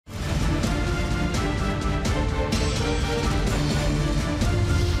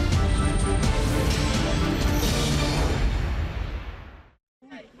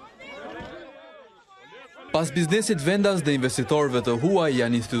Pas biznesit vendas dhe investitorëve të huaj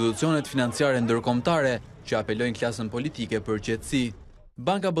janë institucionet financiare ndërkombëtare që apelojnë klasën politike për qetësi.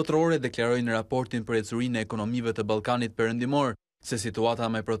 Banka Botërore deklaroi në raportin për ecurinë e ekonomive të Ballkanit Perëndimor se situata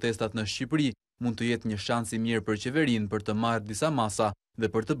me protestat në Shqipëri mund të jetë një shans i mirë për qeverinë për të marrë disa masa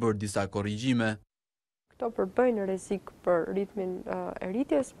dhe për të bërë disa korrigjime. Këto përbëjnë rrezik për ritmin e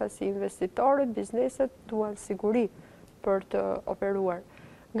rritjes, pasi investitorët, bizneset duan siguri për të operuar.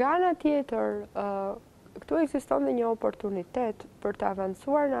 Nga ana tjetër, këtu ekziston dhe një oportunitet për të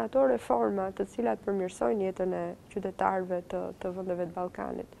avancuar në ato reforma të cilat përmirësojnë jetën e qytetarëve të vendeve të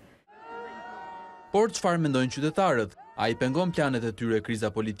Ballkanit. Por çfarë mendojnë qytetarët? A i pengon planet e tyre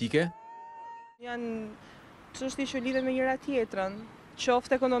kriza politike? Janë çështje që lidhen me njëra tjetrën,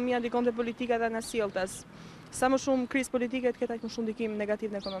 qoftë ekonomia ndikon te politika dhe anasjelltas. Sa më shumë krizë politike të ketë aq më shumë ndikim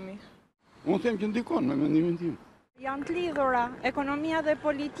negativ në ekonomi. Unë them që ndikon me mendimin tim. Janë të lidhura, ekonomia dhe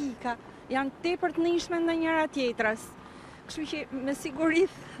politika, janë tepër të nishme në njëra tjetrës. Kështu që me siguri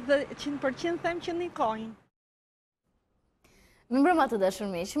dhe 100% them që ndikojnë. Mbrëma të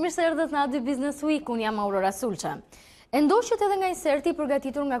dashur miq, mirë se erdhët në A2 Business Week, unë jam Aurora Sulça. E ndoqët edhe nga inserti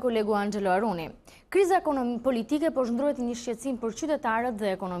përgatitur nga kolegu Angelo Aruni. Kriza politike po zhndrohet një shqetësim për qytetarët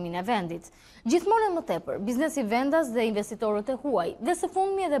dhe ekonominë e vendit. Gjithmonë më tepër, biznesi vendas dhe investitorët e huaj, dhe së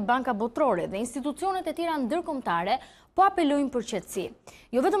fundmi edhe Banka Botërore dhe institucionet e tjera ndërkombëtare po apelojnë për qetësi.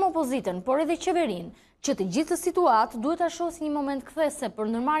 Jo vetëm opozitën, por edhe qeverinë, që të gjithë situatë duhet ta shohë si një moment kthese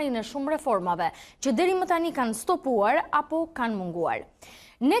për ndërmarrjen e shumë reformave, që deri më tani kanë stopuar apo kanë munguar.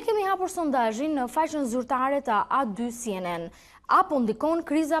 Ne kemi hapur sondazhin në faqen zyrtare të A2 CNN. Apo ndikon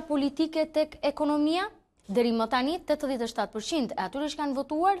kriza politike tek ekonomia? Deri më tani 87% e atyre që kanë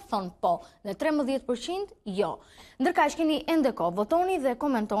votuar thonë po, dhe 13% jo. Ndërkaq keni ende kohë, votoni dhe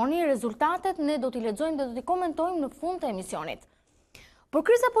komentoni rezultatet, ne do t'i lexojmë dhe do t'i komentojmë në fund të emisionit. Por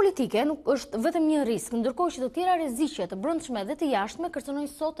kriza politike nuk është vetëm një risk, ndërkohë që të tjera rreziqe të brendshme dhe të jashtme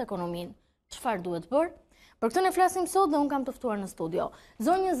kërcënojnë sot ekonominë. Çfarë duhet bërë? Për këtë ne flasim sot dhe unë kam të ftuar në studio.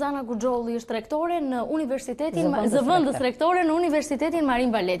 Zonja Suzana Guxholli është rektore në Universitetin, zëvendësrektore në Universitetin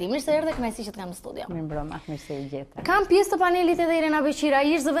Marin Barleti. Mirë se erdhe, kënaqësi që të kam në studio. Mirëmbrëma, mirë se u gjeta. Kam pjesë të panelit edhe Irena Beqiar,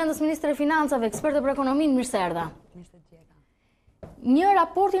 ish-zëvendësministre Financave, eksperte për ekonominë, mirë se erdha. Një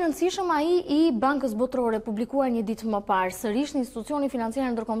raport i rëndësishëm ai i Bankës Botërore publikuar një ditë më parë, sërish në institucioni financiar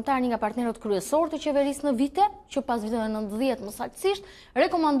ndërkombëtar, një nga partnerët kryesor të qeverisë në vite, që pas viteve 90 më saktësisht,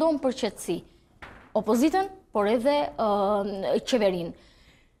 rekomandon për qetësi opozitën, por edhe qeverinë.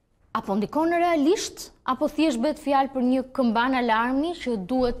 Apo ndikon realisht, apo thjesht bëhet fjalë për një këmban alarmi që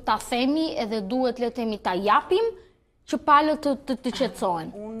duhet ta themi edhe duhet le të themi ta japim që palët të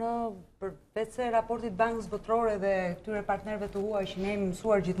qetësohen? Unë përveç se raportit Bankës Botërore dhe këtyre partnerëve të huaj që ne jemi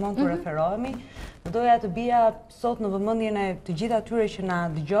mësuar gjithmonë kur referohemi, doja të bija sot në vëmendjen e të gjithë atyre që na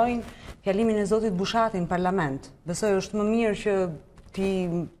dëgjojnë fjalimin e zotit Bushati në parlament. Besoj është më mirë që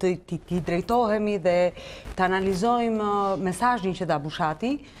ti drejtohemi dhe të analizojmë mesazhin që dha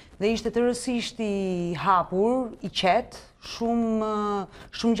Bushati, dhe ishte tërësisht i hapur, i qetë,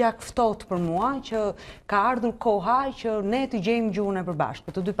 shumë gjak ftohtë për mua, që ka ardhur koha që ne të gjejmë gjuhën e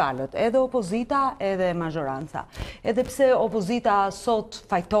përbashkët, të dy palët, edhe opozita, edhe mazhoranca. Edhe pse opozita sot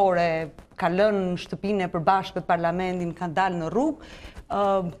fajtore ka lënë shtëpinë e përbashkët parlamentin, kanë dalë në rrugë,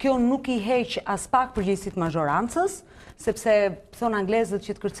 kjo nuk i heq as pak përgjegjësitë mazhorancës, sepse thonë anglezët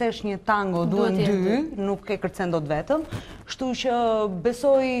që të kërcesh një tango duhen dy, nuk e kërcen dot vetëm. Kështu që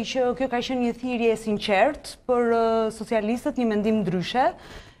besoj që kjo ka qenë një thirrje e sinqertë për socialistët, një mendim ndryshe,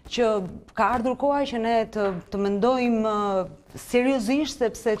 që ka ardhur koha që ne të mendojmë seriozisht,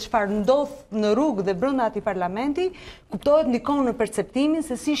 sepse çfarë ndodh në rrugë dhe brenda atij parlamenti kuptohet ndikon në perceptimin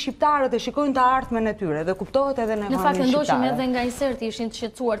se si shqiptarët e shikojnë të ardhmen e tyre dhe kuptohet edhe në fakt shqiptarëve. ndoqëm edhe nga inserti ishin të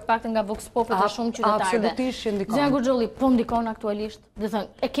shqetësuar të paktën nga vox populi të shumë qytetarëve. Absolutisht që ndikon. Suzana Guxholli, po ndikon aktualisht? Do të thënë,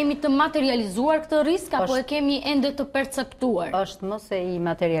 e kemi të materializuar këtë risk apo e kemi ende të perceptuar? Është më se i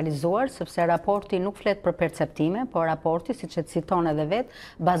materializuar, sepse raporti nuk flet për perceptime, por raporti, siç e citon edhe vet,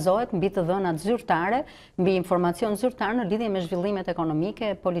 bazohet mbi të dhënat zyrtare, mbi informacion zyrtar në lidhje me zhvillimet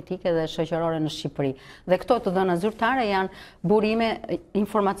ekonomike, politike dhe shoqërore në Shqipëri. Dhe këto të dhëna zyrtare janë burime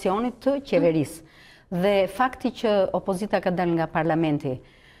informacionit të qeverisë. Dhe fakti që opozita ka dalë nga parlamenti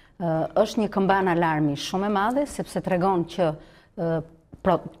është një këmban alarmi shumë e madhe, sepse tregon që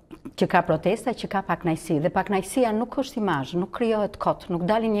ka protesta, që ka pakënaqësi. Dhe pakënaqësia nuk është imazh, nuk krijohet kot, nuk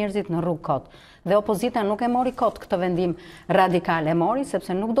dalin njerëzit në rrugë kot. Dhe opozita nuk e mori kot këtë vendim radikal, e mori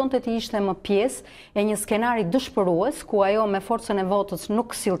sepse nuk donte të ishte më pjesë e një skenari dëshpërues ku ajo me forcën e votës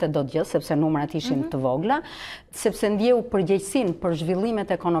nuk sillte dot gjë, sepse numrat ishin të vogla, sepse ndjeu përgjegjësinë për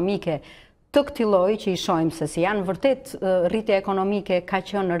zhvillimet ekonomike të këtij lloji që i shohim se si janë vërtet rritja ekonomike ka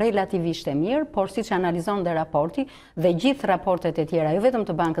qenë relativisht e mirë, por siç analizon dhe raporti dhe gjithë raportet e tjera, jo vetëm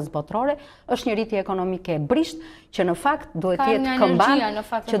të Bankës Botërore, është një rritje ekonomike e brisht që në fakt duhet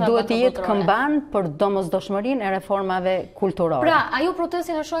të jetë këmban për domosdoshmërinë e reformave kulturore. Pra, ajo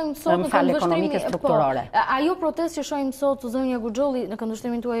protestin e shohim sot në ekonomike strukturore. Ajo protestë që shohim sot Suzana Guxholli në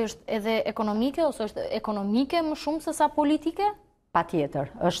këndvështrimin tuaj është edhe ekonomike ose është ekonomike më shumë se sa politike?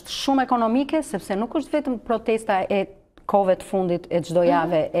 Patjetër, është shumë ekonomike, sepse nuk është vetëm protesta e kohëve të fundit e çdo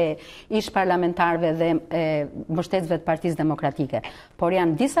jave e ish parlamentarëve dhe mbështetësve të Partisë Demokratike, por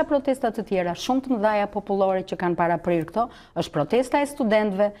janë disa protesta të tjera shumë të mëdha popullore që kanë paraprirë këto, është protesta e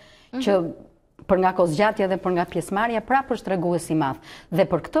studentëve që për nga kozgjatja dhe për nga pjesëmarrja prapë është tregues i madh. Dhe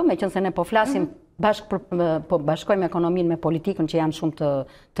për këtë, meqense ne po flasim po bashkojmë ekonominë me politikën që janë shumë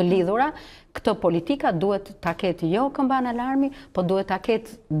të lidhura, këtë politika duhet ta ketë jo këmban alarmi, po duhet ta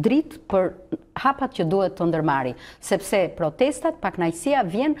ketë dritë për hapat që duhet të ndërmarrë, sepse protestat, pakënaqësia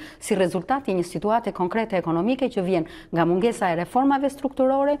vjen si rezultat i një situate konkrete ekonomike që vjen nga mungesa e reformave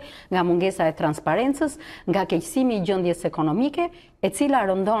strukturore, nga mungesa e transparencës, nga keqësimi i gjendjes ekonomike, e cila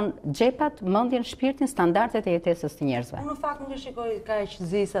rëndon xhepat, mendjen, shpirtin, standardet e jetesës të njerëzve. Unë në fakt nuk e shikoj kaq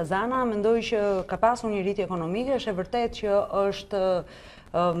zi Suzana, mendoj që ka pasur një rritje ekonomike, është e vërtet që është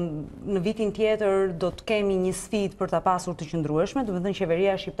në vitin tjetër do të kemi një sfidë për ta pasur të qëndrueshme, do të thënë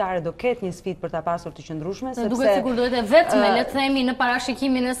qeveria shqiptare do ketë një sfidë për ta pasur të qëndrueshme, sepse duket sikur duhet e vetme le të themi në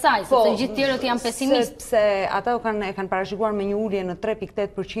parashikimin e saj, sepse gjithë tjerët janë pesimistë. Sepse ata e kanë parashikuar me një ulje në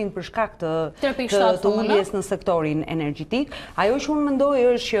 3.8% për shkak të uljes në sektorin energjetik. Ajo që unë mendoj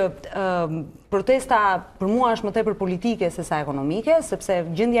është që protesta për mua është më tepër politike se sa ekonomike, sepse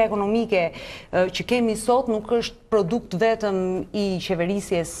gjendja ekonomike që kemi sot nuk është produkt vetëm i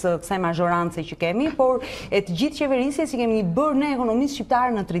qeverisjes kësaj mazhorance që kemi, por e të gjithë qeverisjes që kemi bërë ne ekonomisë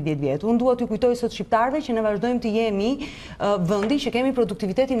shqiptare në 30 vjet. Unë dua t'ju kujtoj sot shqiptarëve që ne vazhdojmë të jemi vendi që kemi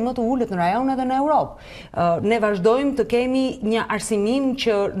produktivitetin më të ulët në rajon edhe në Europë. Ne vazhdojmë të kemi një arsimim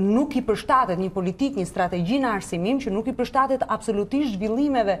që nuk i përshtatet, një politikë, një strategji në arsimim që nuk i përshtatet absolutisht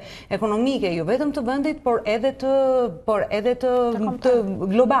zhvillimeve ekonomike, jo vetëm të vendit, por edhe të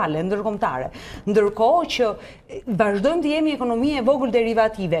globale, ndërkombëtare. Ndërkohë që vazhdojmë të jemi ekonomie e vogël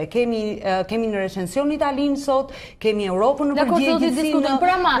derivative. Kemi në recension Italinë sot, kemi Europën në përgjithësi.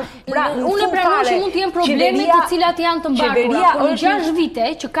 Unë pranoj që mund të jenë probleme të cilat janë të mbartura, por në 6 vite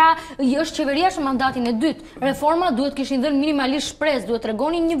që është qeveria në mandatin e dytë, reforma duhet kishin dhënë minimalisht shpresë, duhet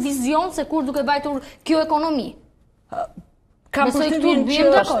tregonin një vizion se kur duke vajtur kjo ekonomi. Kam përshtypjen që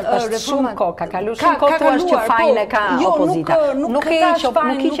është shumë kohë, ka kaluar shumë kohë thuash që fajin e ka opozita. Nuk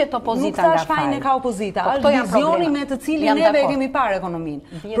hiqet opozita nga fajin. Nuk fajin e ka opozita, është vizioni me të cilin neve kemi parë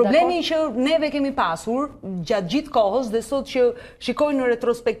ekonominë. Problemi që neve kemi pasur gjatë gjithë kohës dhe sot që shikoj në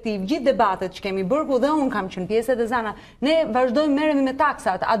retrospektiv gjithë debatet që kemi bërë, ku dhe unë kam qenë pjesë e Zana, ne vazhdojmë merremi me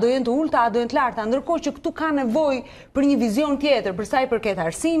taksat, a do jenë të ulta, a do jenë të larta, ndërkohë që këtu ka nevojë për një vizion tjetër për sa i përket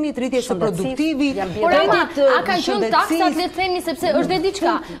arsimit, rritjes së produktivit, themi sepse është edhe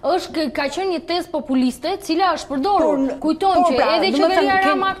diçka, ka qenë një tezë populiste, cila është përdorur. Kujton që edhe qeveria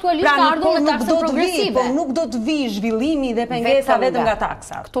Rama aktualisht ka ardhur me taksën progresive. Por nuk do të vi zhvillimi dhe pengesa vetëm nga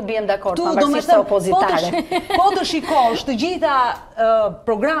taksa. Këtu bien dakord, pavarësisht se opozitare. Po të shikosh të gjitha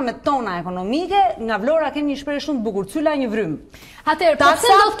programet tona ekonomike, nga vlora kemi një shprehje shumë të bukur, cyla një vrym. Atëherë, pse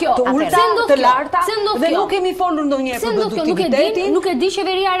ndodh kjo? Të larta dhe nuk kemi folur ndonjëherë për produktivitetin. Nuk e di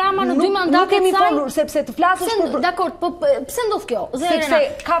qeveria Rama në 2 mandatet saj. Nuk kemi folur sepse të flasësh për dakord, po pse ndodh kjo? Sepse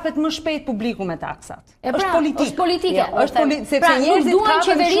kapet më shpejt publiku me taksat. Është politikë. Është politike. Sepse njerëzit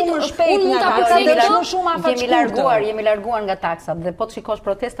kapet shumë më shpejt nga taksat dhe më shumë afat jemi larguar nga taksat dhe po të shikosh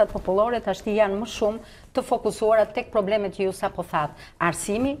protestat popullore tashti janë më shumë të fokusuara tek problemet që ju sapo thatë.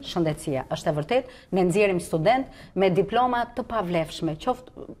 Arsimi, shëndetësia. Është e vërtet, ne nxjerrim student me diploma të pavlefshme,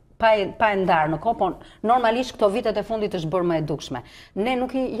 qoftë pa e ndarë në kohë, po normalisht këto vitet e fundit është bërë më e dukshme. Ne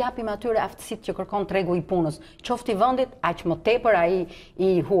nuk i japim atyre aftësitë që kërkon tregu i punës, qoftë i vendit, aq më tepër ai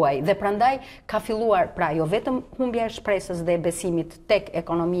i huaj. Dhe prandaj ka filluar pra jo vetëm humbja e shpresës dhe besimit tek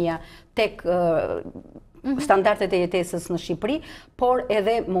ekonomia, tek standardet e jetesës në Shqipëri, por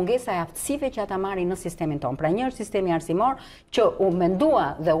edhe mungesa e aftësive që ata marrin në sistemin tonë. Pra një është sistemi arsimor që u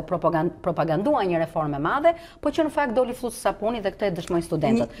mendua dhe u propagandua një reformë e madhe, po që në fakt doli flusë sapuni dhe këtë e dëshmojnë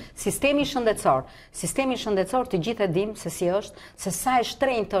studentët. Sistemi shëndetësor të gjithë e dim se si është, se sa e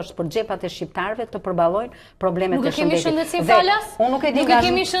shtrenjtë është për xhepat e shqiptarëve të përballojnë problemet e shëndetit. Nuk kemi shëndetësi falas? Nuk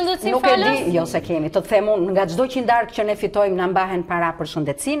kemi shëndetësi falas? Jo se kemi. Të them unë nga çdo 100 darkë që ne fitojmë na mbahen para për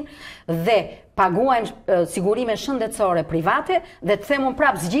shëndetësinë dhe paguajmë sigurime shëndetësore private dhe të themun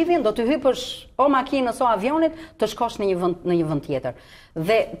prapë zgjidhjen do të hypësh o makinës o avionit të shkosh në një vend tjetër.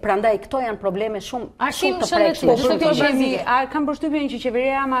 Dhe prandaj këto janë probleme shumë të prekshme. Kam përshtypjen që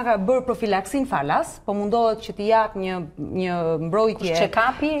qeveria ma ka bërë profilaksin falas, po mundohet që t'i jap një mbrojtje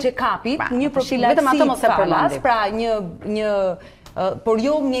check-upit, një profilaksin falas, pra një por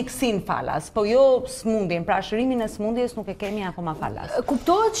jo mjekësin falas, po jo smundjen, pra shërimin e smundjes nuk e kemi akoma falas.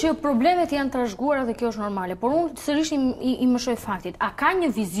 Kuptohet që problemet janë trashëguara dhe kjo është normale, por unë sërish i mëshoj faktit. A ka një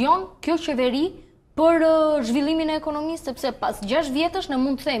vizion kjo qeveri për zhvillimin e ekonomisë, sepse pas 6 vjetësh ne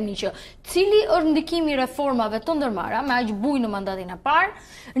mund të themi që cili është ndikimi i reformave të ndërmarra me aq bujë në mandatin e parë,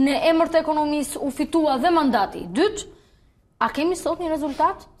 në emër të ekonomisë u fitua dhe mandati i dytë, a kemi sot një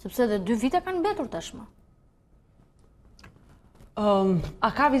rezultat? Sepse edhe 2 vite kanë mbetur tashmë. A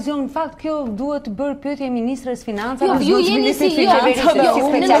ka vizion, në fakt, kjo duhet të bërë pyetje ministres financave. Por ju jeni si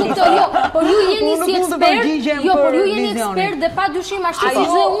ekspert dhe pa dyshim ashtu si dhe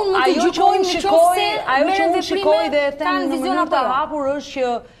unë mund të gjykojmë në qoftë se merren veprime kanë vizion apo jo. Hapur është që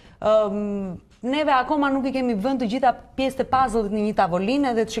neve akoma nuk i kemi vënë të gjitha pjesët e puzzle-it në një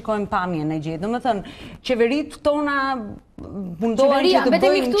tavolinë dhe të shikojmë pamjen e gjithë. Domethënë, qeveritë tona mundohen që të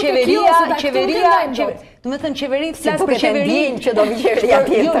bëjnë qeveritë flas për qeverinë që do qeveria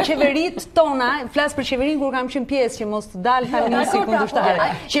tjetër. Jo, qeveritë tona flas për qeverinë kur kam qenë pjesë që mos të dalë familjësi kundërshtare.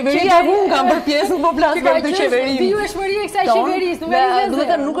 Qeveria unë kam bërë pjesë, nuk po flas për këtë qeverinë. Vjueshmëria e kësaj qeverisë,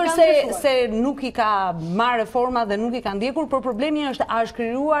 domethënë nuk është se nuk i ka marrë reforma dhe nuk i ka ndjekur, por problemi është a është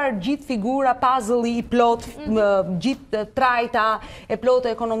krijuar gjithë figura puzzle-i i plot, gjithë trajta e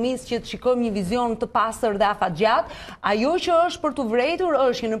plotë e ekonomisë që të shikojmë një vizion të pastër dhe afatgjat. Ajo që është për të vërejtur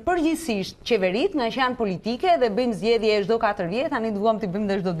është që në përgjithsisht qeverit, nga që janë politike dhe bëjmë zgjedhje çdo 4 vjet, tani duam të bëjmë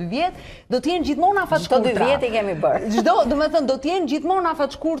dhe çdo 2 vjet, do të jenë gjithmonë afatshkurtra. Çdo 2 vjet i kemi bërë. Domethënë do të jenë gjithmonë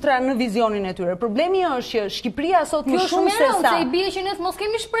afatshkurtra në vizionin e tyre. Problemi është që Shqipëria sot më shumë se sa i bie që ne mos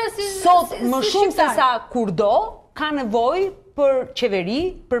kemi shpresë sot më shumë se sa kurdo ka nevojë për qeveri,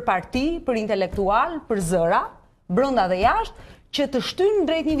 për parti, për intelektual, për zëra, brenda dhe jashtë, që të shtynë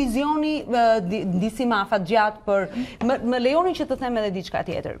drejt një vizioni disi më afatgjat për më lejoni që të them edhe diçka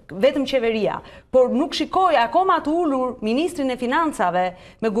tjetër. Vetëm qeveria, por nuk shikoj akoma të ulur ministrin e financave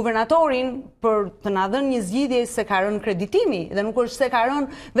me guvernatorin për të na dhënë një zgjidhje se ka rënë kreditimi dhe nuk është se ka rënë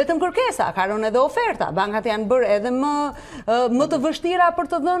vetëm kërkesa, ka rënë edhe oferta. Bankat janë bërë edhe më të vështira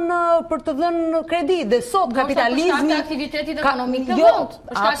për të dhënë kredi dhe sot kapitalizmi aktivitetit ekonomik të vend,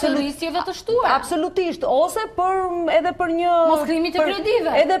 është shkak rrisjeve të shtuara. Absolutisht, ose edhe për një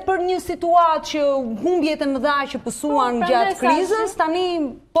kredive. Edhe për një situatë që humbjet e mëdha që pësuan gjatë krizës, tani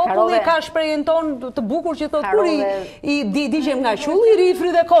populli ka shprehjen tonë të bukur që thotë kur i digjem nga qulli, rifri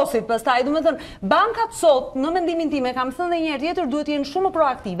dhe kosit. Pastaj, domethënë, bankat sot, në mendimin tim, kam thënë edhe një herë tjetër, duhet të jenë shumë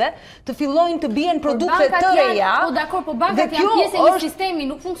proaktive, të fillojnë të bien produkte të reja. Po dakor, po bankat janë pjesë e një sistemi,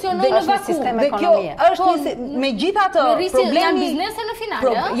 nuk funksionojnë në vakum. Dhe kjo është megjithatë problemi janë biznese në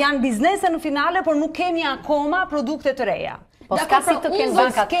finale. Janë biznese në finale, por nuk kemi akoma produkte të reja. Po s'ka si të kenë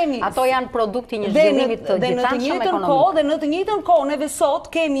bankat, ato janë produkti një zhvillimit të gjithanshëm ekonomik. Dhe në të njëjtën kohë, neve sot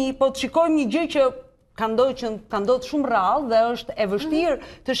kemi, po të shikojmë një gjë që ka ndodhur shumë rrallë dhe është e vështirë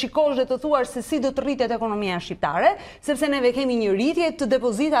të shikosh dhe të thuash se si do të rritet ekonomia shqiptare, sepse neve kemi një rritje të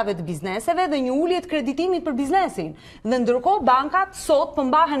depozitave të bizneseve dhe një ulje të kreditimit për biznesin. Dhe ndërkohë bankat sot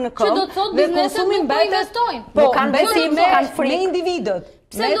përmbahen në këmbë dhe konsumi mbetet, po kanë besim me individët.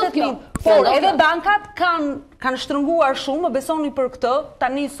 Pse do kjo? Por edhe bankat kanë shtrënguar shumë, më besoni për këtë,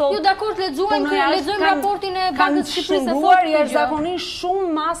 tani sot. Jo, dakor, lexojmë raportin e Bankës së Shqipërisë. Kanë shtrënguar jashtëzakonisht shumë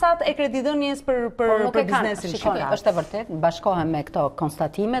masat e kreditdhënies për biznesin shqiptar. Është e vërtetë, bashkohem me këto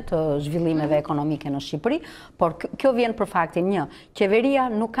konstatime të zhvillimeve ekonomike në Shqipëri, por kjo vjen për faktin një,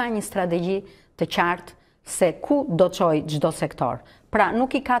 qeveria nuk ka një strategji të qartë se ku do çojë çdo sektor. Pra,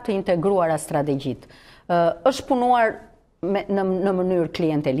 nuk i ka të integruara strategjit. Është punuar në mënyrë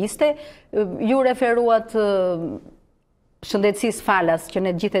klienteliste, ju referuat shëndetësisë falas, që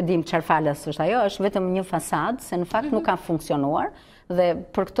ne gjithë e dim çfarë falas është ajo, është vetëm një fasadë, se në fakt nuk ka funksionuar, dhe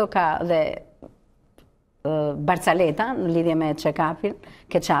për këto ka dhe Barcaleta në lidhje me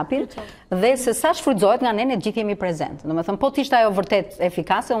keqapin, dhe se sa shfrytëzohet nga ne gjithë jemi prezent. Domethënë, po t'ishte ajo vërtet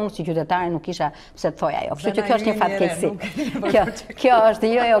efikase, unë si qytetare nuk kisha pse të thoj ajo. Kështu që kjo është një fatkeqësi. Kjo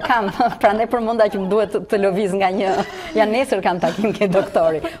është, jo, kam, prandaj përmenda që më duhet të lëviz nga një, janë nesër kam takim ke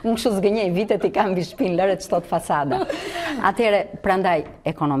doktori. Unë kështu zgënjej vitet i kam mbi shtëpinë, lëret çto të fasada. Atëherë, prandaj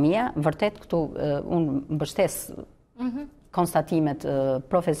ekonomia, vërtet këtu unë mbështes konstatimet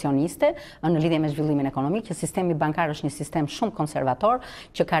profesioniste në lidhje me zhvillimin ekonomik, që sistemi bankar është një sistem shumë konservator,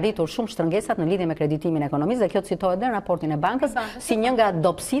 që ka rritur shumë shtrëngesat në lidhje me kreditimin ekonomisë, dhe kjo citohet edhe në raportin e bankës, si një nga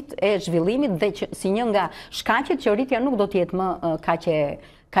dobësitë e zhvillimit dhe si një nga shkaqet që rritja nuk do të jetë më kaq e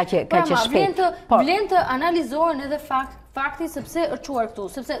shpejt. Vlen të analizohen edhe fakti sepse është quar këtu,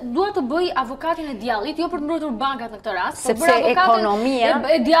 sepse dua të bëj avokatin e djallit, jo për të mbrojtur bankat në këtë rast, por sepse ekonomia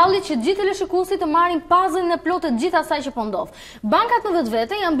e djallit që gjithë teleshikuesit të marrin pazën e plotë të gjithë asaj që po ndodh. Bankat në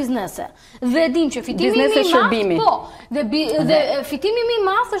vetvete janë biznese. Dhe dim që fitimi më i madh, dhe fitimi më i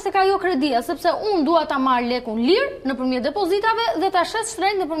madh është tek ajo kredia, sepse unë dua ta marr lekun lir nëpërmjet depozitave dhe ta shes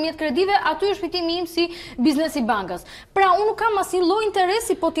shtrenjt nëpërmjet kredive, aty është fitimi im si biznes i bankës. Pra unë nuk kam asnjë lloj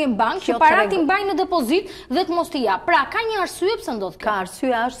interesi po të jem bank që parat i mbaj në depozit dhe të mos t'i jap. Pra ka një arsye pse ndodh kjo. Ka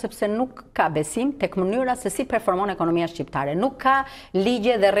arsye është sepse nuk ka besim tek mënyra se si performon ekonomia shqiptare. Nuk ka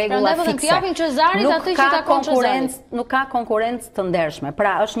ligje dhe rregulla fikse. Nuk ka konkurrencë të ndershme.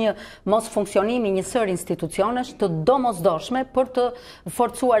 Pra është një mos funksionimi një sër institucionesh të domosdoshme për të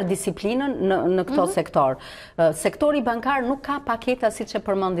forcuar disiplinën në këto sektor. Sektori bankar nuk ka paketa, siç e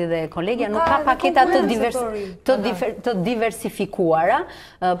përmendi dhe kolegja, nuk ka paketa të diversifikuara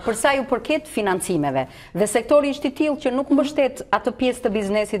për sa ju përket financimeve. Dhe sektori është i tillë që nuk mbështet atë pjesë të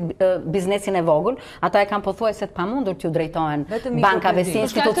biznesin e vogël, ata e kanë pothuajse të pamundur t'ju drejtohen bankave si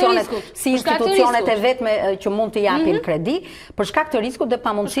institucionet e vetme që mund të japin kredi, për shkak të riskut dhe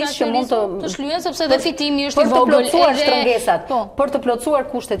pamundësisë që mund të shlyen sepse dhe fitimi është i vogël, për të plotësuar shtrëngesat, për të plotësuar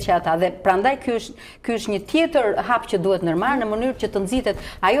kushtet që ata, dhe prandaj ky është një tjetër hap që duhet ndërmarrë në mënyrë që të nxitet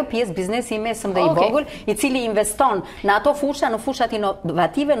ajo pjesë biznesi i mesëm dhe i vogël, i cili investon në ato fusha, në fushat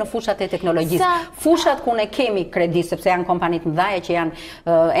inovative, në fushat e teknologjisë, fushat ku ne kemi kredi, sepse janë kompanitë mëdha që janë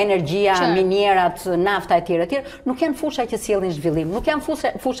energjia, minierat, nafta e tjera, nuk janë fusha që sjellin zhvillim, nuk janë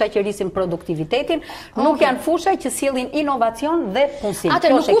fusha që rrisin produktivitetin, nuk janë fusha që sjellin inovacion dhe punësim. Atë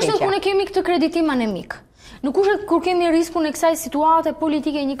nuk kushtet kur ne kemi këtë kreditim anemik. Nuk kushtet kur kemi riskun e kësaj situate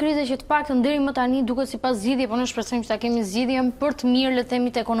politike, një krize që të paktën deri më tani duket sipas zgjidhje, po ne shpresojmë që ta kemi zgjidhjen për të mirë le të themi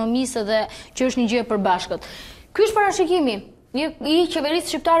të ekonomisë dhe që është një gjë e përbashkët. Ky është parashikimi i qeverisë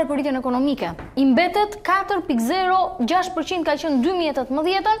shqiptare për rritjen ekonomike. I mbetet 4.06% ka qenë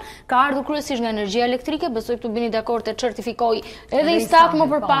 2018, ka ardhur kryesisht nga energjia elektrike, besoj këtu bini dakord të certifikoj edhe Instat më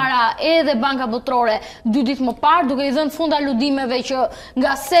përpara, edhe Banka Botërore 2 ditë më parë, duke i dhënë fund aludimeve që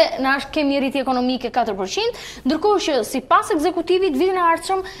nga se na kemi rritje ekonomike 4%, ndërkohë që sipas ekzekutivit vitin e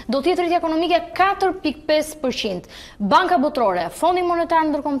ardhshëm do të jetë rritje ekonomike 4.5%. Banka Botërore, Fondi Monetar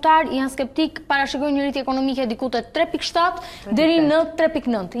Ndërkombëtar janë skeptik, parashikojnë një rritje ekonomike diku te 3.7 deri në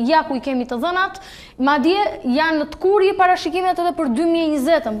 3.9. Ja ku i kemi të dhënat, madje janë në të kurrje parashikimet edhe për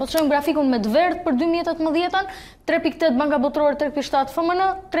 2020. Po të shohim grafikun me të verdh për 2018, 3.8 Banka Botërore, 3.7 FMN,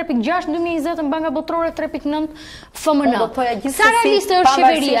 3.6 2020 Banka Botërore, 3.9 FMN. Sa realiste është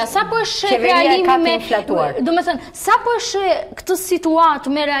qeveria? Sa po është realimi me inflatuar? Do të thënë, sa po është këtë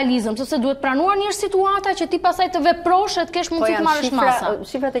situatë me realizëm, sepse duhet pranuar një situata që ti pasaj të veprosh e të kesh mundësi të marrësh masa.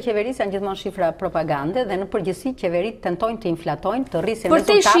 Shifrat e qeverisë janë gjithmonë shifra propagande dhe në përgjithësi qeveritë tentojnë të inflatojnë, të rrisin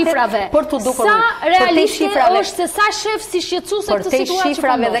rezultate për të dukur. Sa realiste është se sa shef si shqetësuese këtë situatë? Për te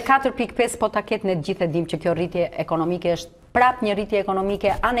shifrave dhe 4.5 po ta ketë ne të gjithë e dim që kjo rritje ekonomike është prap një rritje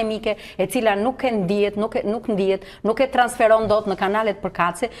ekonomike anemike, e cila nuk e ndihet, nuk e transferon dot në kanalet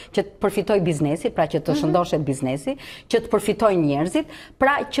përkatëse që të përfitoj biznesi, pra që të shëndoshet biznesi, që të përfitojnë njerëzit,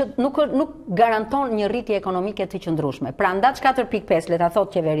 pra që nuk garanton një rritje ekonomike të qëndrueshme. Pra ndaç 4.5, le ta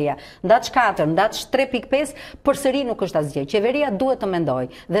thot qeveria, ndaç 4, ndaç 3.5, përsëri nuk është asgjë. Qeveria duhet të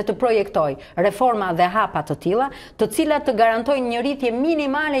mendojë dhe të projektojë reforma dhe hapa të tilla, të cilat të garantojnë një rritje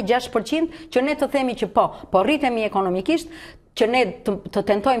minimale 6%, që ne të themi që po rritemi ekonomikisht, që ne të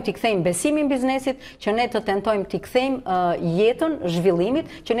tentojmë t'i kthejmë besimin biznesit, që ne të tentojmë t'i kthejmë jetën, zhvillimit,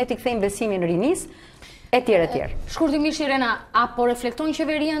 që ne t'i kthejmë besimin rinis, etj. Shkurtimisht Irena, apo reflekton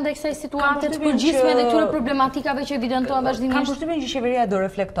qeveria ndaj kësaj situate të përgjithshme dhe këtyre problematikave që evidentohen vazhdimisht? Kam përshtypjen që qeveria do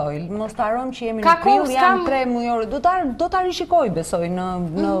reflektojë. Mos ta harrojmë që jemi në prill, janë 3 mujore. Do ta rishikoj, besoj në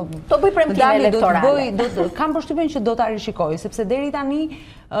do bëj premtime elektorale. Kam përshtypjen që do ta rishikoj, sepse deri tani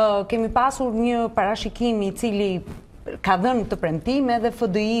kemi pasur një parashikim i cili ka dhënë të premtime dhe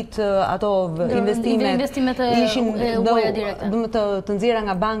FDI-t ato investimet ishin të nxjerra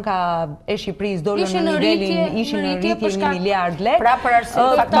nga banka e Shqipërisë dolën në nivelin ishin në rritje 1 miliard lekë. Pra për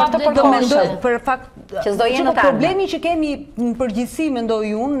arsye për fakt që s'do jenë të problemi që kemi në përgjithësi,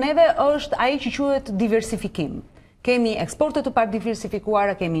 mendoj unë, neve është ai që quhet diversifikim. Kemi eksporte të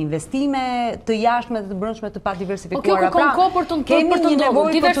padiversifikuara, kemi investime të jashtme të brendshme të padiversifikuara. Kemi një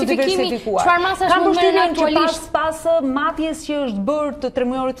nevojë për të diversifikuar. Çfarë masash mund të merren aktualisht? Pas matjes që është bërë të 3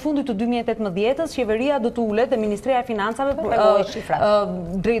 muajit të fundit të 2018-s, qeveria do të ulet dhe Ministria e Financave,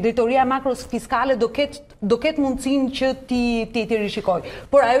 Drejtoria Makrofiskale do ketë mundësinë që ti rishikoj.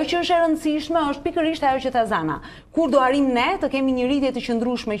 Por ajo që është e rëndësishme është pikërisht ajo që tha Zana. Kur do arrim ne të kemi një rritje të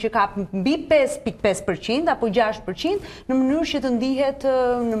qëndrueshme që ka mbi 5.5% apo 6% në mënyrë që të ndihet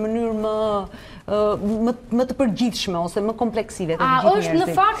në mënyrë më të përgjithshme ose më kompleksive të gjithë njerëzit. A është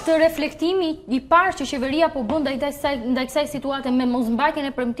në fakt reflektimi i parë që qeveria po bën ndaj kësaj situate me mosmbajtjen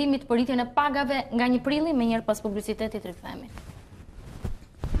e premtimit për rritjen e pagave nga 1 prilli, më njëherë pas publicitetit rikthehemi.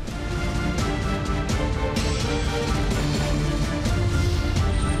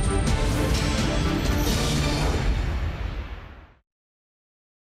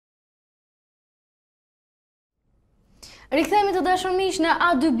 Rikthehemi të dashur miq në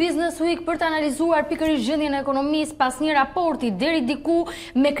A2 Business Week për të analizuar pikërisht gjendjen e ekonomisë pas një raporti deri diku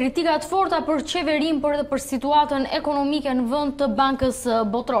me kritika të forta për qeverinë, por edhe për situatën ekonomike në vend të Bankës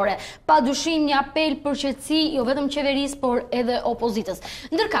Botërore. Padyshim një apel për qetësi jo vetëm qeverisë, por edhe opozitës.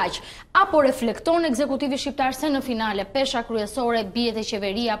 Ndërkaq, apo reflekton ekzekutivi shqiptar se në finale pesha kryesore bie te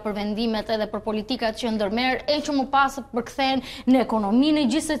qeveria për vendimet edhe për politikat që ndërmerr e që më pas përkthehen në ekonominë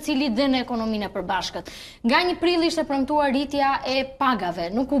e gjithë secilit dhe në ekonominë e përbashkët. Nga 1 prilli ishte premtuar rritja e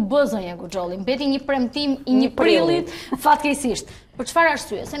pagave, nuk u bë zënja Guxholli, mbeti një premtim i 1 prillit fatkeqësisht. Për çfarë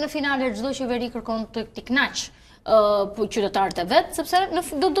arsye? Se në finale çdo qeveri kërkon të kënaq qytetarët e vet, sepse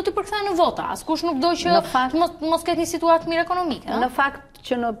do t'i përkthehen në vota. Askush nuk do që mos ketë një situatë mirë ekonomike. Në fakt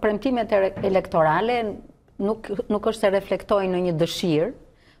që në premtimet elektorale nuk është se reflektojnë në një dëshirë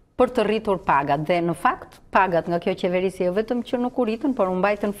për të rritur pagat, dhe në fakt pagat nga kjo qeverisi jo vetëm që nuk u rritën, por u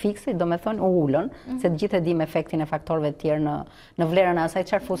mbajtën fikse, do me thonë u ulën, se të gjithë e dim efektin e faktorëve të tjerë në vlerën e asaj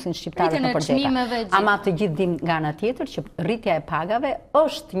çfarë fusin shqiptarët në përgjeta. Ama të gjithë dim nga ana tjetër që rritja e pagave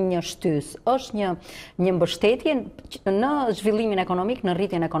është një shtys, është një mbështetje në zhvillimin ekonomik, në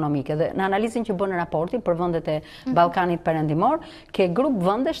rritjen ekonomike. Dhe në analizën që bën raporti për vendet e Ballkanit Perëndimor, ke grup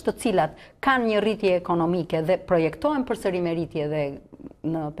vendesh të cilat kanë një rritje ekonomike dhe projektohen përsëri me rritje dhe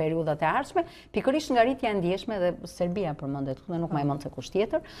në periudhat e ardhshme, pikërisht nga rritja e ndjeshme, dhe Serbia përmendet, dhe nuk më e mend se kush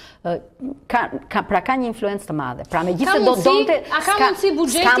tjetër, ka një influencë të madhe. Pra megjithëse do donte, a ka mundësi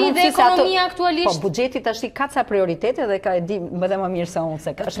buxheti dhe ekonomia aktualisht? Po buxheti tash ka ca prioritete dhe ka e di më dhe më mirë se unë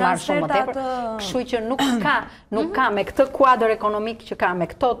se është marrë shumë më tepër. Kështu që nuk ka me këtë kuadër ekonomik që ka, me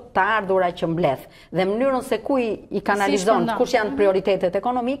këto të ardhura që mbledh dhe mënyrën se ku i kanalizon, kush janë prioritetet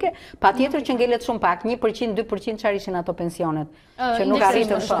ekonomike, patjetër që ngelet shumë pak, 1%, 2% çfarë ishin ato pensionet që nuk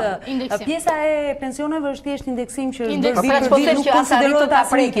arritën shumë. Pjesa e pensioneve është thjesht indeksim që është bërë nuk konsiderohet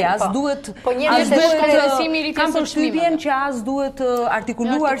Afrike, as duhet kam përshtypjen që as duhet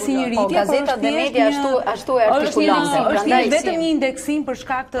artikuluar si një rritje, por gazetat dhe media ashtu e artikulonte. Është vetëm një indeksim për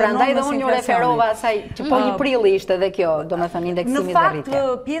shkak të prandaj dhe unë referova asaj që po 1 prilli ishte dhe kjo, domethënë indeksimi dhe rritja. Në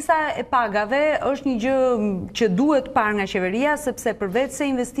fakt pjesa e pagave është një gjë që duhet parë nga qeveria, sepse përveç se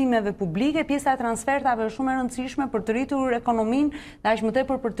investimeve publike, pjesa e transfertave është shumë e rëndësishme për të rritur ekonominë dhe aq më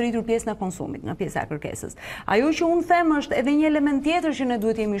tepër për të rritur pjesën e konsumit, nga pjesa e kërkesës. Ajo që unë them është edhe një element tjetër që ne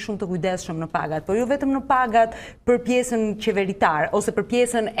duhet jemi shumë të kujdesshëm në pagat, por jo vetëm në pagat për pjesën qeveritare ose për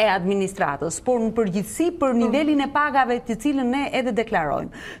pjesën e administratës, por në përgjithësi për nivelin e pagave të cilën ne edhe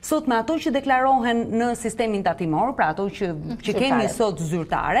deklarojmë. Sot me ato që deklarohen në sistemin tatimor, pra ato që kemi sot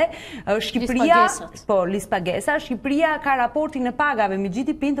zyrtare, Shqipëria, po listpagesa, Shqipëria ka raportin e pagave me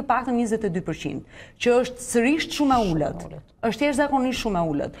GDP të paktën 22%, që është sërish shumë e ulët. Është jashtëzakonisht shumë e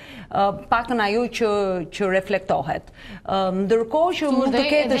ulët. Paktën ajo që reflektohet. Ndërkohë që mund të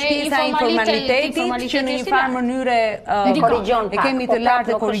ketë pjesa e informalitetit që në një farë mënyre e kemi të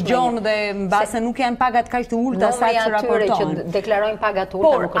lartë korrigjon dhe mbase nuk janë pagat kaq të ulta sa që raportohen. Që deklarojnë pagat të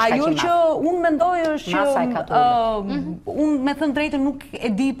ulta nuk është kaq i madh. Ajo që unë mendoj është që unë me thënë drejtën nuk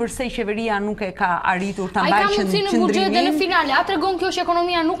e di pse qeveria nuk e ka arritur ta mbajë qendrimin. Ai ka mundësi në buxhet dhe në finale. A tregon kjo që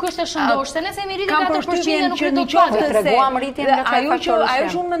ekonomia nuk është e shëndoshë, nëse mi rritet 4% nuk rritet pagat. Ajo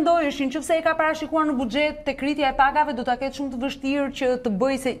që unë mendoj është nëse e ka parashikuar në buxhet tek rritja e pagave do ta ketë shumë të vështirë që të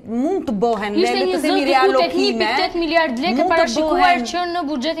bëjë se mund të bëhen le të themi realokime. 8 miliard lekë parashikuar që në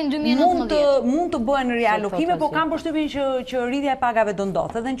buxhetin 2019. Mund të bëhen realokime, por kam përshtypjen që rritja e pagave do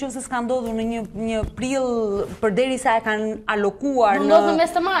ndodhë. Edhe nëse s'ka ndodhur në një prill përderisa e kanë alokuar në ndodhë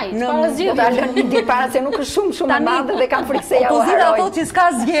mes të majit, para zgjedhjeve. Para se nuk është shumë e madhe dhe kam frikë se ja u harroj. Opozita thotë që s'ka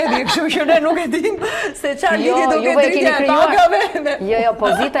zgjedhje, kështu që ne nuk e dim se çfarë lidhje do ketë rritja e pagave. Jo,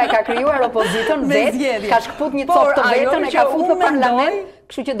 opozita e ka krijuar opozitën vetë, ka shkput një copë të vetën, e ka futur në parlament.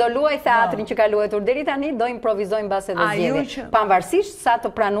 kështu që do luaj teatrin që ka luajtur deri tani, do improvizojmë mbase dhe zgjedhje. Pavarësisht sa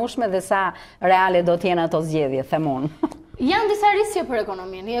të pranueshme dhe sa reale do të jenë ato zgjedhje, them unë. Janë disa riske për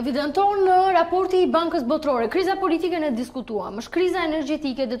ekonominë. Evidenton në raporti i Bankës Botërore. Kriza politike ne diskutuam. Është kriza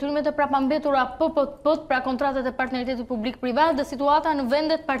energjetike, detyrimet e prapambetura PPP, pra kontratat e partneritetit publik-privat dhe situata në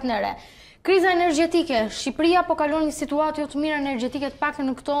vendet partnere. Kriza energjetike, Shqipëria po kalon një situatë jo të mirë energjetike të paktën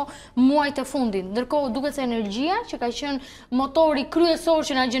në këto muaj të fundit. Ndërkohë duket se energjia, që ka qenë motori kryesor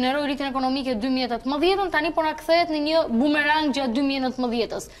që na gjeneroi rritjen ekonomike 2018, tani po na kthehet në një bumerang gjatë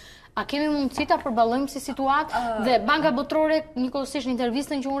 2019-s. A kemi mundësi ta përballojmë si situatë dhe Banka Botërore njëkohësisht në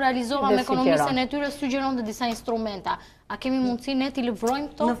intervistën që unë realizova me ekonomistën e tyre sugjeronte disa instrumenta. A kemi mundësi ne t'i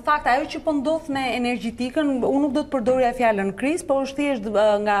livrojmë këto? Në fakt, ajo që po ndodh me energjetikën, unë nuk do të përdorja fjalën krizë, por është thjesht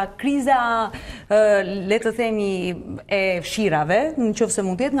nga kriza, le të themi, e fshirave, nëse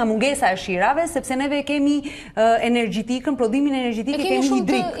mund të jetë nga mungesa e fshirave, sepse neve kemi energjetikën, prodhimin energjetik e kemi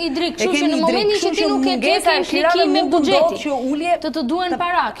hidrik. Kështu që në momentin që ti nuk e ke implikim me buxheti, të duhen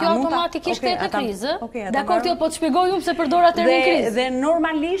para. Kjo automatikisht e të krizë. Dakor, ti po të shpjegoj unë pse përdora termin krizë. Dhe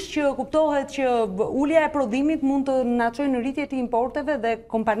normalisht që kuptohet që ulja e prodhimit mund të na në rritje të importeve dhe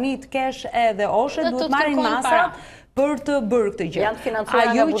kompanitë kesh edhe oshe duhet marrin masat për të bërë këtë gjë. Janë të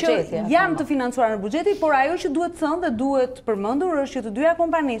financuara nga buxheti. Janë të financuara në buxheti, por ajo që duhet thënë dhe duhet përmendur është që të dyja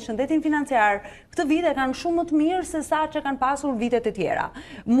kompanitë, shëndetin financiar, këtë vit e kanë shumë më të mirë se sa që kanë pasur vitet e tjera.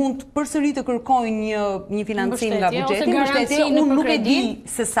 Mund përsëri të kërkojnë një financim nga buxheti, mbështetje, unë nuk e di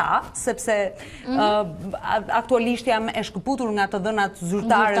se sa, sepse aktualisht jam e shkëputur nga të dhënat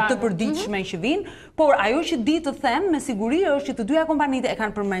zyrtare të përditshme që vinë, por ajo që di të them me siguri është që të dyja kompanitë e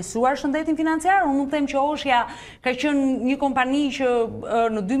kanë përmirësuar shëndetin financiar. Unë mund të them që Oshja ka qenë një kompani që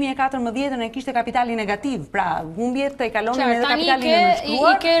në 2014 e kishte kapitali negativ, pra humbjet të kalonin edhe kapitalin e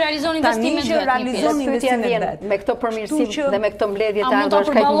nënshkruar. I ke realizon investimet vetë. Me këto përmirësim dhe me këto mbledhje të ardhur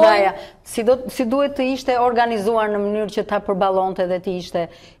shkaq mëdha, si duhet të ishte organizuar në mënyrë që ta përballonte dhe të ishte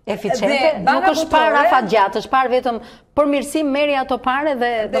eficiente? Nuk është parë afatgjat, është parë vetëm përmirësim, merri ato pare dhe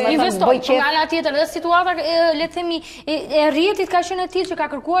investon. Nga ana tjetër, dhe situata le të themi e rrjetit ka qenë e tillë që ka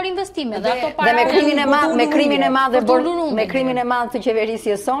kërkuar investime dhe ato para. Dhe me krimin e madh të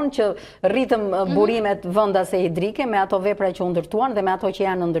qeverisjes sonë që rritëm burimet vendase hidrike me ato vepra që u ndërtuan dhe me ato që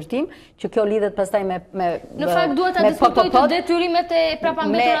janë në ndërtim, që kjo lidhet pastaj me në fakt duhet ta diskutojmë të detyrimet e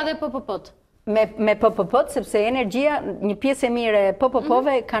prapambetura dhe PPP-t. Me PPP-t, sepse energjia, një pjesë e mirë e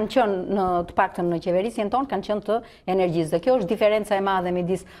PPP-ve kanë qenë në të paktën në qeverisjen tonë, kanë qenë të energjisë. Dhe kjo është diferenca e madhe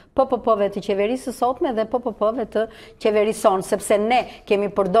midis PPP-ve të qeverisë sotme dhe PPP-ve të qeverisë sonë, sepse ne kemi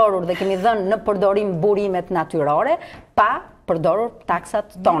përdorur dhe kemi dhënë në përdorim burimet natyrore pa përdorur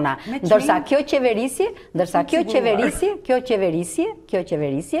taksat tona. Ndërsa kjo qeverisje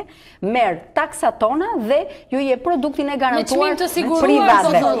merr taksat tona dhe ju jep produktin e garantuar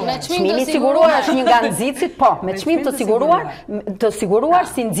privatëve. Çmimi i siguruar është një nga nxitësit, po, me çmim të siguruar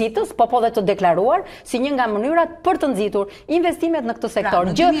si nxitës, po dhe të deklaruar si një nga mënyrat për të nxitur investimet në këtë sektor.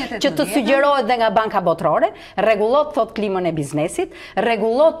 Gjë që të sugjerohet dhe nga Banka Botërore, rregullot thot klimën e biznesit,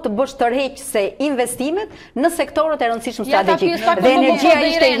 rregullot të bësh tërheqëse investimet në sektorët e rëndësishëm strategjik. Dhe energjia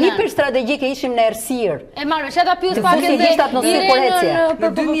ishte hiperstrategjike, ishim në errësirë. E marrë, që ata pyet pak në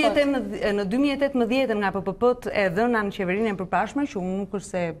 2018 nga PPP-t e dhëna në qeverinë e përpashme, që unë nuk është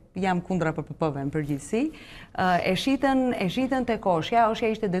se jam kundra PPP-ve në përgjithësi, e shitën tek Oshja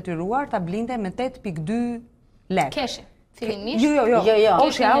ishte detyruar ta blinte me 8.2 lekë. Keshi. Jo.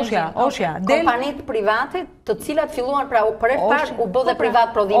 Oshja. Kompanitë private të cilat filluan për herë parë u bë dhe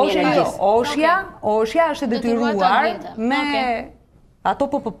privat prodhimi i energjisë. Oshja është detyruar me ato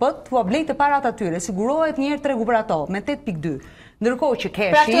PPP-t t'u blejtë parat atyre, sigurohet një herë tregu për ato me 8.2. Ndërkohë që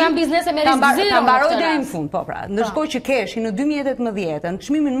keshi, pra këto janë biznese me risk zero. Ta mbaroj deri në fund, po pra. Ndërkohë që keshi në 2018,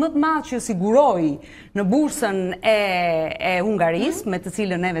 çmimin më të madh që siguroi në bursën e Hungarisë, me të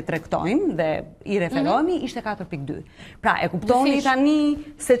cilën neve tregtojmë dhe i referohemi, ishte 4.2. Pra, e kuptoni tani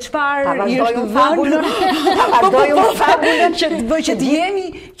se çfarë është vënë. Ta vazhdojmë fabulën që të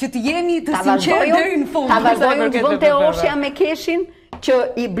jemi të sinqertë deri në fund. Ta vazhdojmë të vënë te Oshja me keshin që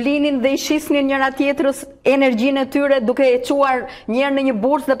i blinin dhe i shisnin njëra tjetrës energjinë e tyre duke e quar njërë në një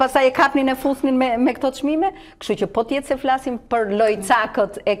bursë dhe pasaj e kapnin e fusnin me këto çmime. Kështu që po tjetë se flasim për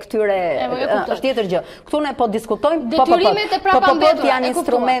lojcakët e këtyre është tjetër gjë. Këtu ne po diskutojmë, PPP-t janë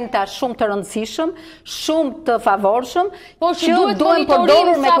instrumenta shumë të rëndësishëm, shumë të favorshëm, që duhen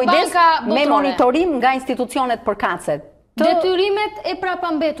përdorur me kujdes, me monitorim nga institucionet përkatëse. Detyrimet e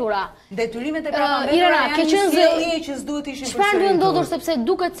prapambetura. Detyrimet e prapambetura janë një sjellje që s'duhet ishin përsëritur. Çfarë duhet ndodhur sepse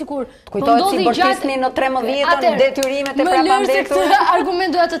duket sikur kujtohet si bërtisni në 13-ën detyrimet e prapambetura. Më lërë se këtë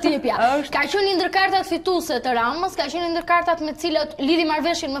argument doja të t'jepja. Ka qenë një ndër kartat fituese të Ramës, ka qenë një ndër kartat me cilat lidhi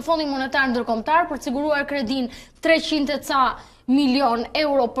marrëveshjen me Fondin Monetar Ndërkombëtar për të siguruar kredin 300 e ca milion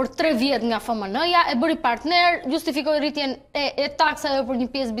euro për 3 vjet nga FMN-ja, e bëri partner, justifikoi rritjen e taksave për një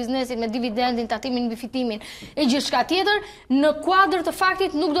pjesë biznesit me dividendin, tatimin mbi fitimin e gjithçka tjetër. Në kuadër të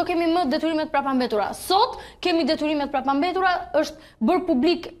faktit nuk do kemi më detyrimet prapambetura. Sot kemi detyrimet prapambetura, është bërë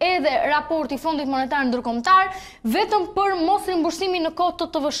publik edhe raporti i Fondit Monetar Ndërkombëtar vetëm për mos rimbursimin në kohë të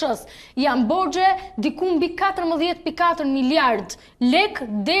TVSH-s. Janë borxhe diku mbi 14.4 miliard lek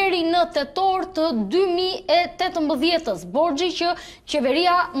deri në tetor të 2018-s. Borxhi që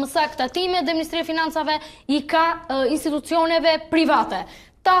qeveria më saktë tatime dhe Ministria e Financave i ka institucioneve private.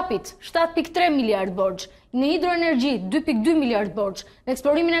 Tapit 7.3 miliard borxh, në hidroenergji 2.2 miliard borxh, në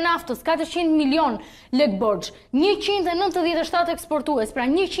eksplorimin e naftës 400 milion lek borxh, 197 eksportues, pra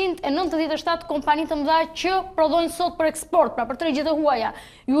 197 kompani të mëdha që prodhojnë sot për eksport, pra për tregjet e huaja,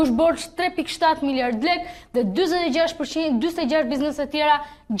 ju është borxh 3.7 miliard lek dhe 46 biznese tjera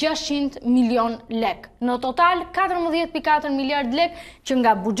 600 milion lek. Në total 14.4 miliard lek që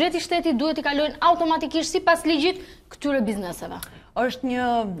nga buxheti i shtetit duhet i kalojnë automatikisht sipas ligjit këtyre bizneseve. Është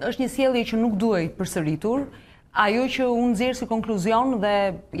një sjellje që nuk duhet përsëritur. Ajo që unë nxjerr si konkluzion dhe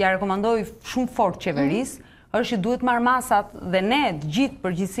ja rekomandoj shumë fort qeverisë, është që duhet marrë masat dhe ne të gjithë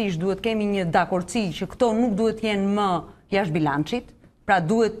përgjithsisht duhet kemi një dakordsi që këto nuk duhet jenë më jashtë bilançit, pra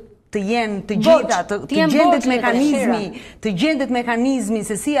duhet të jenë të gjitha, të gjendet mekanizmi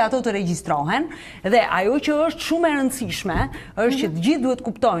se si ato të regjistrohen, dhe ajo që është shumë e rëndësishme është që të gjithë duhet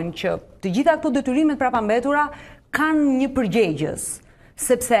kuptojnë që të gjitha këto detyrimet prapambetura kanë një përgjegjës,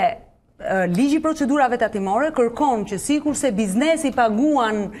 sepse ligji i procedurave tatimore kërkon që sikurse biznesi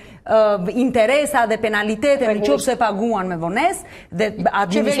paguan interesa dhe penalitete nëse paguan me vonesë, dhe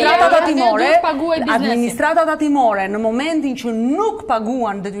administrata tatimore në momentin që nuk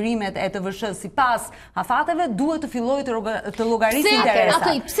paguan detyrimet e TVSH sipas afateve duhet të fillojë të llogarisë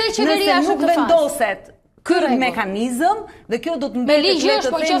interesa. Pse qeveria nuk vendoset ky mekanizëm dhe kjo do të mbetet me ligj është,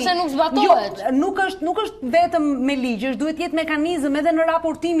 por nëse nuk zbatohet. Nuk është vetëm me ligj, është duhet të jetë mekanizëm edhe në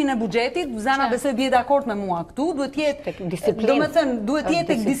raportimin e buxhetit. Zana besoj bie dakord me mua këtu, duhet të jetë disiplinë. Domethënë duhet të jetë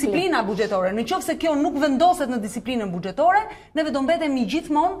tek disiplina buxhetore. Nëse kjo nuk vendoset në disiplinën buxhetore, neve do mbetemi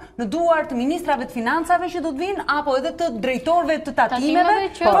gjithmonë në duar të ministrave të financave që do të vinë apo edhe të drejtorëve të tatimeve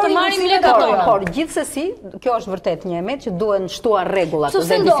për të marrim lekë. Por gjithsesi, kjo është vërtet një emet që duhen shtuar rregullat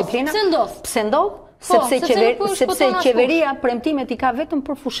dhe disiplina. Pse ndodh? Sepse qeveria premtimet i ka vetëm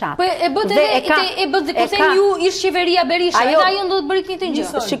për fushat. Po e bët kurse ju ish qeveria Berisha, edhe ajo do të bëri këtë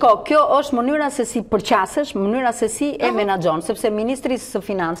gjë. Shiko, kjo është mënyra se si përqasesh, mënyra se si e menaxhon, sepse Ministrisë së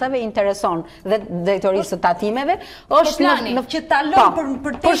Financave intereson dhe drejtorisë së tatimeve është në që talon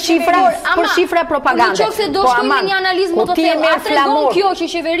për shifra propagande. Nëse do shkojmë në një analizë më të thellë, a tregon kjo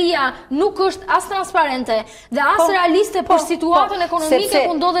që qeveria nuk është as transparente dhe as realiste për situatën ekonomike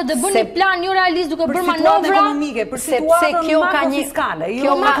ku ndodhet dhe bën një plan jo realist duke për manovra ekonomike, për situatën makrofiskale,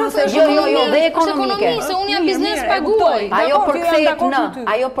 jo dhe ekonomike. Se unë jam biznes paguaj.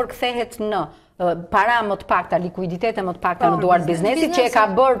 Ajo përkthehet në para më të pakta, likuiditete më të pakta në duart biznesit, që e ka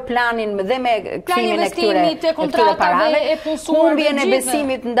bërë planin dhe me kthimin e këtyre parave, humbjen e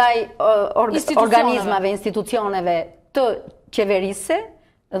besimit ndaj organizmave, institucioneve të qeverisë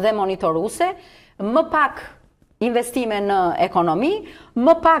dhe monitoruese, më pak investime në ekonomi,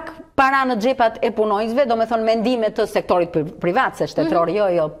 më pak para në xhepat e punonjësve, do me thonë mendime të sektorit privat, se shtetëror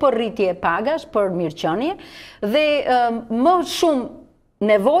jo, për rritje pagash, për mirëqenie, dhe më shumë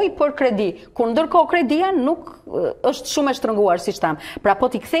nevoj për kredi, kur ndërkohë kredia nuk është shumë e shtrënguar, si shtam. Pra po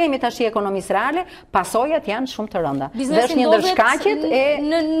t'i kthehemi tash i ekonomisë reale, pasojat janë shumë të rënda. Dhe është një ndër shkaqet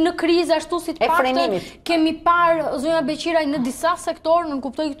në krizë ashtu si të paktën kemi parë zonja Beqiraj në disa sektor, nuk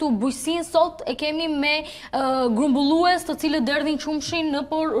kuptoj këtu bujqësinë sot e kemi me grumbullues të cilët derdhin qumshin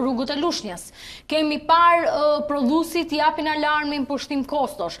nëpër rrugët e Lushnjës. Kemi parë prodhuesit japin alarmin për shtim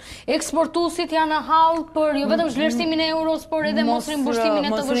kostosh. Eksportuesit janë në hall për jo vetëm zhvlerësimin e euros, por edhe mos rimbursimin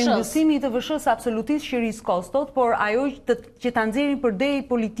mos rimbursimi i TVSH-s absolutisht që riskostot, por ajo që ta nxjerrin përdej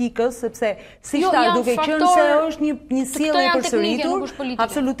politikës, sepse si shta duke qenë se është një sjellje e përsëritur,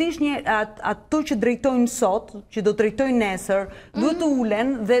 absolutisht ato që drejtojnë sot, që do drejtojnë nesër, duhet të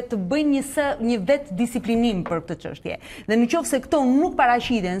ulen dhe të bëjnë një vet disiplinim për këtë çështje. Dhe nëse këto nuk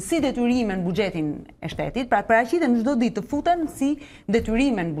paraqiten si detyrime në buxhetin e shtetit, pra paraqiten çdo ditë të futen si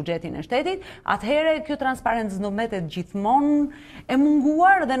detyrime në buxhetin e shtetit, atëherë kjo transparencë do mbetet gjithmonë e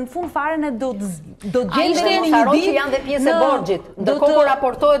munguar dhe në fund fare ne do gjejmë një ditë që janë dhe pjesë e borxhit. Ndërkohë kur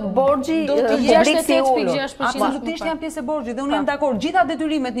raportohet borxhi, publik si ulur. Absolutisht janë pjesë e borxhit dhe unë jam dakord. Gjitha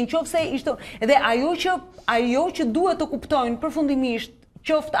detyrimet nëse ishte edhe ajo që duhet të kuptojnë përfundimisht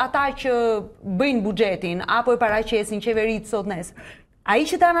qoftë ata që bëjnë buxhetin apo e paraqesin qeveritë sot nesër. Ai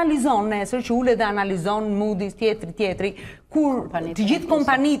që të analizon nesër, që ulet dhe analizon Moody's tjetri, kur të gjithë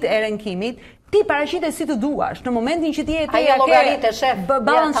kompanitë e rankimit, ti paraqitet si të duash. Në momentin që ti e ke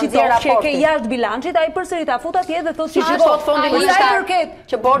balance sheet që ke jashtë bilancit, ai përsëri ta fut atje dhe thotë si thot fondi ministar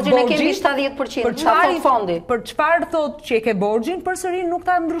që borxhin e kemi 70%. Çfarë fondi? Për çfarë thotë që e ke borxhin, përsëri nuk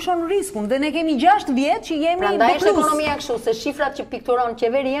ta ndryshon riskun dhe ne kemi 6 vjet që jemi prandaj është ekonomia kështu, se shifrat që pikturon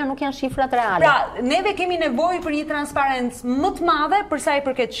qeveria nuk janë shifrat reale. Pra, neve kemi nevojë për një transparencë më të madhe për sa i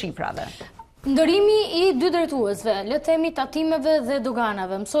përket shifrave. Ndërimi i 2 drejtuesve, le të themi tatimeve dhe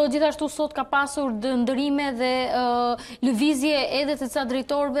doganave. Mësohet gjithashtu sot ka pasur ndërime dhe lëvizje edhe të ca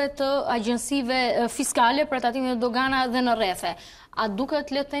drejtorëve të agjensive fiskale për tatimet dhe dogana dhe në rrethe. A duket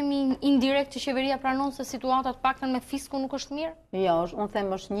le të themi indirekt që qeveria pranon se situata të paktën me fisku nuk është mirë? Jo, unë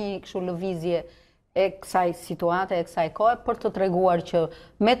them është një kështu lëvizje e kësaj situate, e kësaj kohe për të treguar që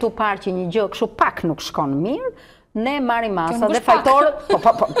me tu parë që një gjë kështu pak nuk shkon mirë, ne marrim masa dhe fajtorët,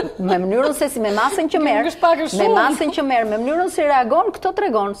 me mënyrën se si me masën që merr, me mënyrën se reagon, këto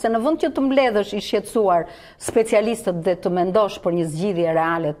tregon se në vend që të mbledhësh i shqetësuar specialistët dhe të mendosh për një zgjidhje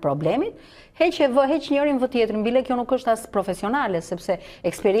reale të problemit, heq njërin vë tjetrin, bile kjo nuk është as profesionale, sepse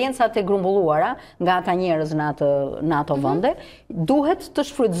eksperiencat e grumbulluara nga ata njerëz në ato vende duhet të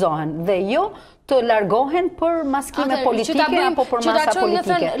shfrytëzohen dhe jo të largohen për maskime politike apo për masa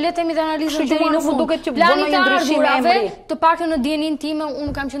politike. Le të themi dhe analizën deri në fund. Planit e ardhurave, të paktën në dijenin time,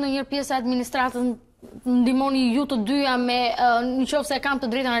 unë kam qenë ndonjëherë pjesë e administratës, ndihmoni ju të dyja me nëse kam të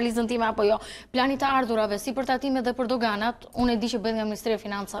drejtë analizën time apo jo. Plani i ardhurave si për tatimet dhe për doganat, unë e di që bëhet nga Ministria e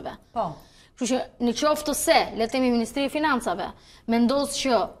Financave. Po. Kështu që në qoftë se, le të themi Ministria e Financave, mendos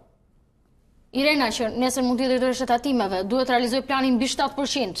që Irena që nesër mund të jetë drejtoresh e tatimeve, duhet të realizojë planin mbi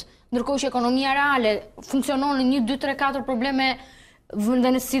 7%, ndërkohë që ekonomia reale funksionon në 1, 2, 3, 4 probleme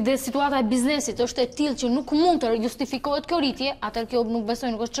dhe situata e biznesit është e tillë që nuk mund të justifikohet kjo rritje, atëherë kjo nuk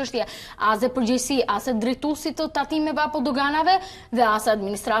besoj nuk është çështje as e përgjegjësi, as e drejtuesit të tatimeve apo doganave dhe as e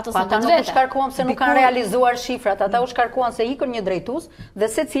administratës së vetë. Ata nuk u shkarkuan se nuk kanë realizuar shifrat, ata u shkarkuan se ikën një drejtues dhe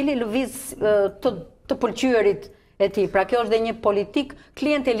secili lëviz të pëlqyerit e tij. Pra kjo është dhe një politik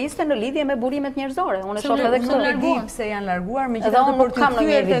klienteliste në lidhje me burimet njerëzore. Unë e shoh edhe këtë. Nuk di pse janë larguar, megjithatë për të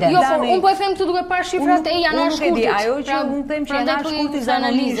kthyer te jo, por unë po e them këtu duke parë shifrat e janar shkurtit. Ajo që unë them që janar shkurtit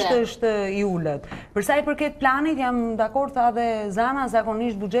zakonisht është i ulët. Për sa i përket planit, jam dakord tha dhe Zana,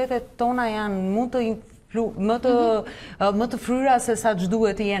 zakonisht buxhetet tona janë mund të më të fryra se sa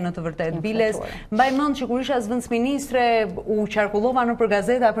ç'duhet të jenë në të vërtetë. Biles, mbaj mend që kur isha zëvendësministre u qarkullova nëpër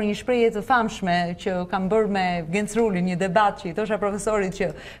gazeta për një shprehje të famshme që kam bërë me Gencrulin, një debat që i thosha profesorit që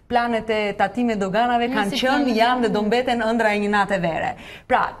planet e tatimeve doganave kanë qenë, janë dhe do mbeten ëndra e një nate vere.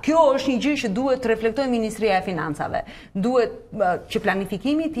 Pra, kjo është një gjë që duhet të reflektojë Ministria e Financave. Duhet që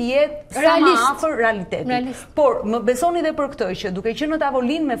planifikimi të jetë sa më afër realitetit. Por më besoni edhe për këtë që duke qenë në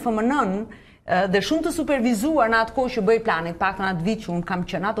tavolinë me FMN-n dhe shumë të supervizuar në atë kohë që bëj planin, paktën atë vit që unë kam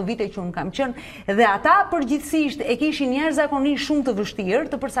qenë, ato vite që unë kam qenë, dhe ata përgjithsisht e kishin jashtëzakonisht shumë të vështirë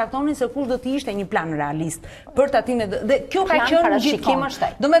të përcaktonin se kush do të ishte një plan realist për tatimet dhe kjo ka qenë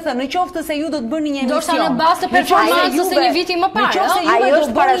gjithmonë. Domethënë, në qoftë se ju do të bëni një emision, ndoshta në bazë të performancës së një viti më parë, ajo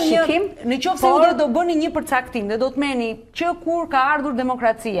është parashikim, në qoftë se ju do bëni një përcaktim dhe do të merrni që kur ka ardhur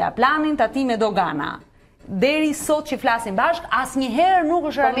demokracia, planin tatime dogana. Deri sot që flasim bashk, asnjëherë nuk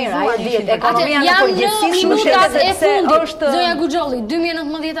është realizuar. Ekonomia në përgjithësi minutat e fundit. Zonja Guxholli,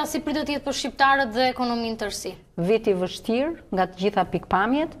 2019 si pritet të jetë për shqiptarët dhe ekonominë tërësi? Viti vështirë nga të gjitha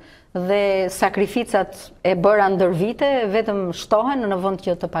pikpamjet dhe sakrificat e bëra ndër vite vetëm shtohen në vend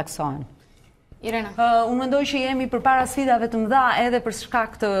që të paksohen. Irena. Unë mendoj që jemi përpara sfidave të mëdha edhe për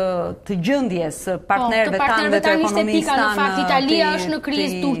shkak të gjendjes partnerëve tanë dhe të ekonomisë tanë. Në fakt Italia është në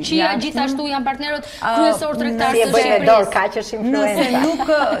krizë, Turqia gjithashtu janë partnerët kryesorë tregtarë të Shqipërisë. Si e dorë kaq është influenca. Nëse nuk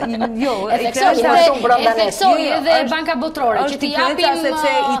jo, theksoj edhe Banka Botërore që t'i japim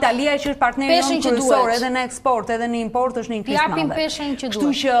sepse Italia që është partneri jonë kryesor edhe në eksport edhe në import është një krizë madhe. Japim peshën që duhet.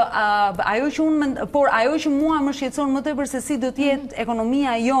 Kështu që ajo që mua më shqetëson më tepër se si do të jetë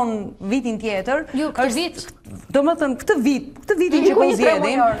ekonomia jonë vitin tjetër. Jo, këtë vit. Domethënë këtë vitin që po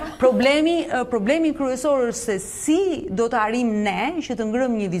zgjedhim, problemi kryesor është se si do të arrim ne që të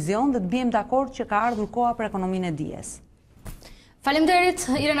ngrëmë një vizion dhe të bijmë dakord që ka ardhur koha për ekonominë e dijes. Faleminderit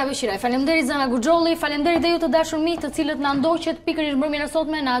Irena Beqiar, faleminderit Suzana Guxholli, faleminderit dhe ju të dashur miq të cilët na ndoqët pikërisht mbrëmjen e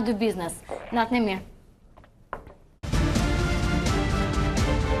sotme në A2 Business. Natën e mirë.